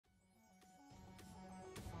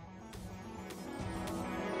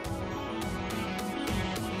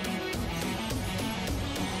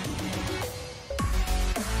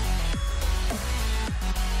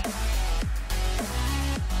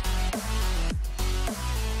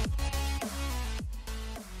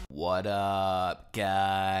What up,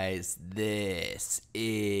 guys? This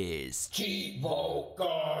is Cheevo,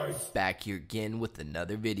 guys. Back here again with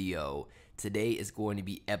another video. Today is going to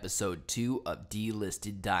be episode 2 of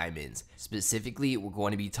Delisted Diamonds. Specifically, we're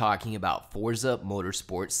going to be talking about Forza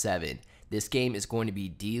Motorsport 7. This game is going to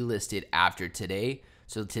be delisted after today.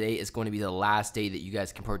 So today is going to be the last day that you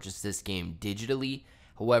guys can purchase this game digitally.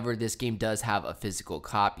 However, this game does have a physical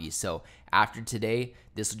copy, so after today,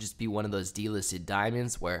 this will just be one of those delisted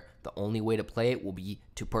diamonds where the only way to play it will be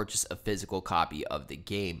to purchase a physical copy of the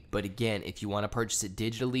game. But again, if you want to purchase it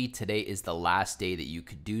digitally, today is the last day that you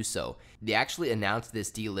could do so. They actually announced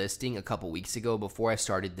this delisting a couple weeks ago before I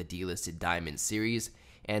started the Delisted Diamond series,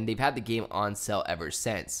 and they've had the game on sale ever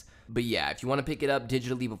since. But yeah, if you want to pick it up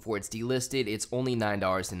digitally before it's delisted, it's only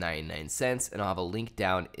 $9.99, and I'll have a link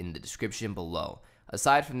down in the description below.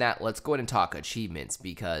 Aside from that, let's go ahead and talk achievements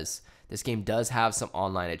because this game does have some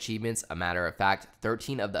online achievements. A matter of fact,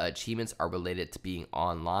 13 of the achievements are related to being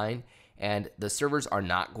online, and the servers are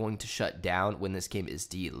not going to shut down when this game is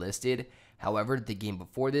delisted. However, the game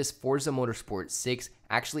before this, Forza Motorsport 6,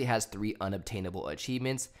 actually has 3 unobtainable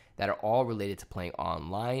achievements that are all related to playing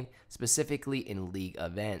online, specifically in league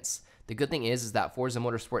events. The good thing is that Forza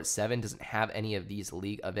Motorsport 7 doesn't have any of these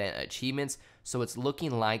league event achievements, so it's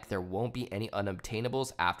looking like there won't be any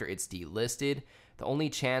unobtainables after it's delisted. The only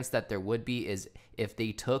chance that there would be is if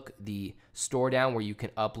they took the store down where you can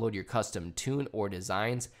upload your custom tune or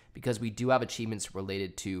designs, because we do have achievements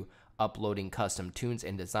related to uploading custom tunes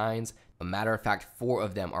and designs. A matter of fact, 4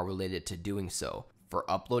 of them are related to doing so. For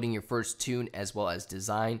uploading your first tune as well as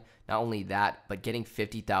design, not only that, but getting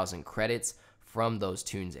 50,000 credits from those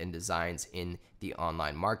tunes and designs in the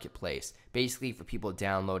online marketplace, basically for people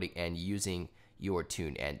downloading and using your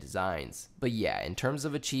tune and designs. But yeah, in terms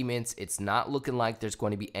of achievements, it's not looking like there's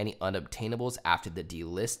going to be any unobtainables after the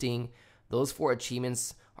delisting. Those 4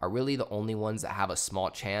 achievements are really the only ones that have a small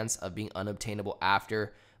chance of being unobtainable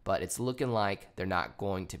after, but it's looking like they're not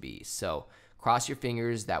going to be. So cross your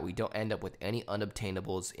fingers that we don't end up with any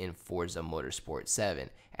unobtainables in Forza Motorsport 7,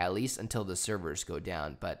 at least until the servers go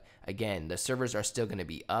down. But again, the servers are still going to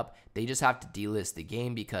be up. They just have to delist the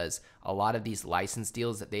game because a lot of these license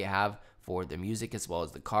deals that they have for the music as well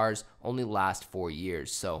as the cars only last 4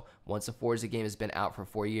 years. So once a Forza game has been out for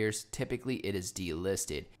 4 years, typically it is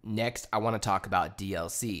delisted. Next, I want to talk about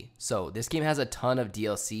DLC. So this game has a ton of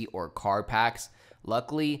DLC or car packs.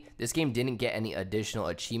 Luckily, this game didn't get any additional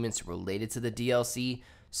achievements related to the DLC,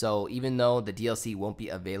 so even though the DLC won't be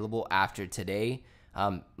available after today,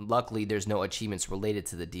 luckily there's no achievements related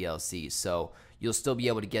to the DLC, so you'll still be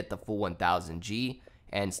able to get the full 1000G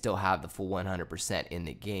and still have the full 100% in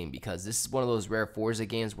the game, because this is one of those rare Forza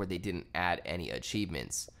games where they didn't add any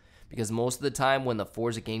achievements. Because most of the time when the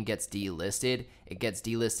Forza game gets delisted, it gets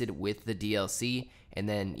delisted with the DLC, and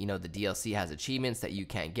then, you know, the DLC has achievements that you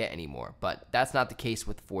can't get anymore. But that's not the case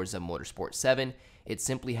with Forza Motorsport 7. It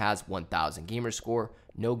simply has 1000 gamer score,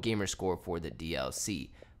 no gamer score for the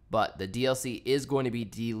DLC. But the DLC is going to be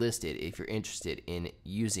delisted if you're interested in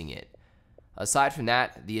using it. Aside from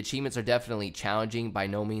that, the achievements are definitely challenging. By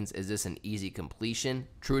no means is this an easy completion.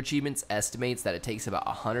 True Achievements estimates that it takes about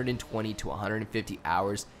 120 to 150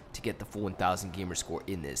 hours to get the full 1000 gamer score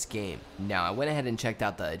in this game. Now, I went ahead and checked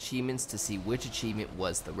out the achievements to see which achievement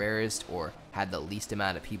was the rarest or had the least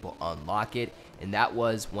amount of people unlock it, and that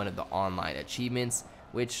was one of the online achievements,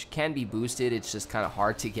 which can be boosted. It's just kind of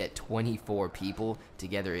hard to get 24 people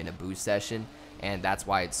together in a boost session, and that's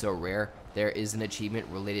why it's so rare. There is an achievement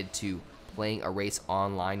related to playing a race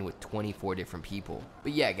online with 24 different people.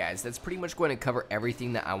 But yeah, guys, that's pretty much going to cover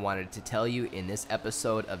everything that I wanted to tell you in this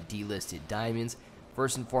episode of Delisted Diamonds.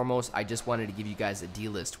 First and foremost, I just wanted to give you guys a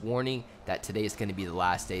delist warning that today is going to be the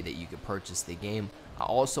last day that you can purchase the game. I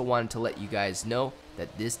also wanted to let you guys know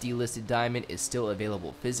that this delisted diamond is still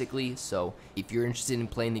available physically, so if you're interested in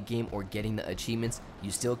playing the game or getting the achievements,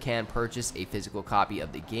 you still can purchase a physical copy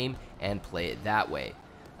of the game and play it that way.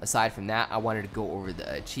 Aside from that, I wanted to go over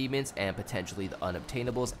the achievements and potentially the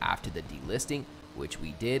unobtainables after the delisting, which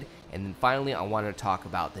we did. And then finally, I wanted to talk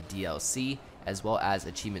about the DLC as well as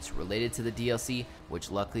achievements related to the DLC,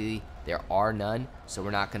 which luckily there are none, so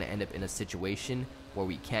we're not going to end up in a situation where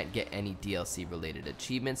we can't get any DLC related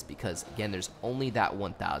achievements because again, there's only that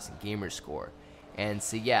 1000 gamer score. And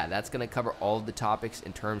so yeah, that's going to cover all of the topics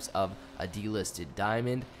in terms of a delisted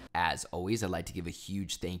diamond. As always, I'd like to give a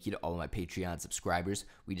huge thank you to all of my Patreon subscribers.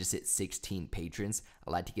 We just hit 16 patrons.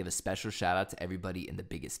 I'd like to give a special shout out to everybody in the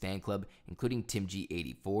biggest fan club, including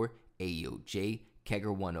TimG84, AOJ,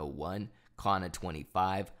 Kegger101,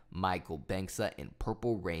 Kana25, Michael Banksa, and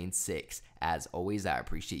Purple Rain 6. As always, I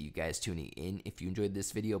appreciate you guys tuning in. If you enjoyed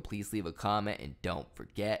this video, please leave a comment and don't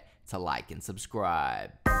forget to like and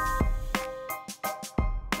subscribe.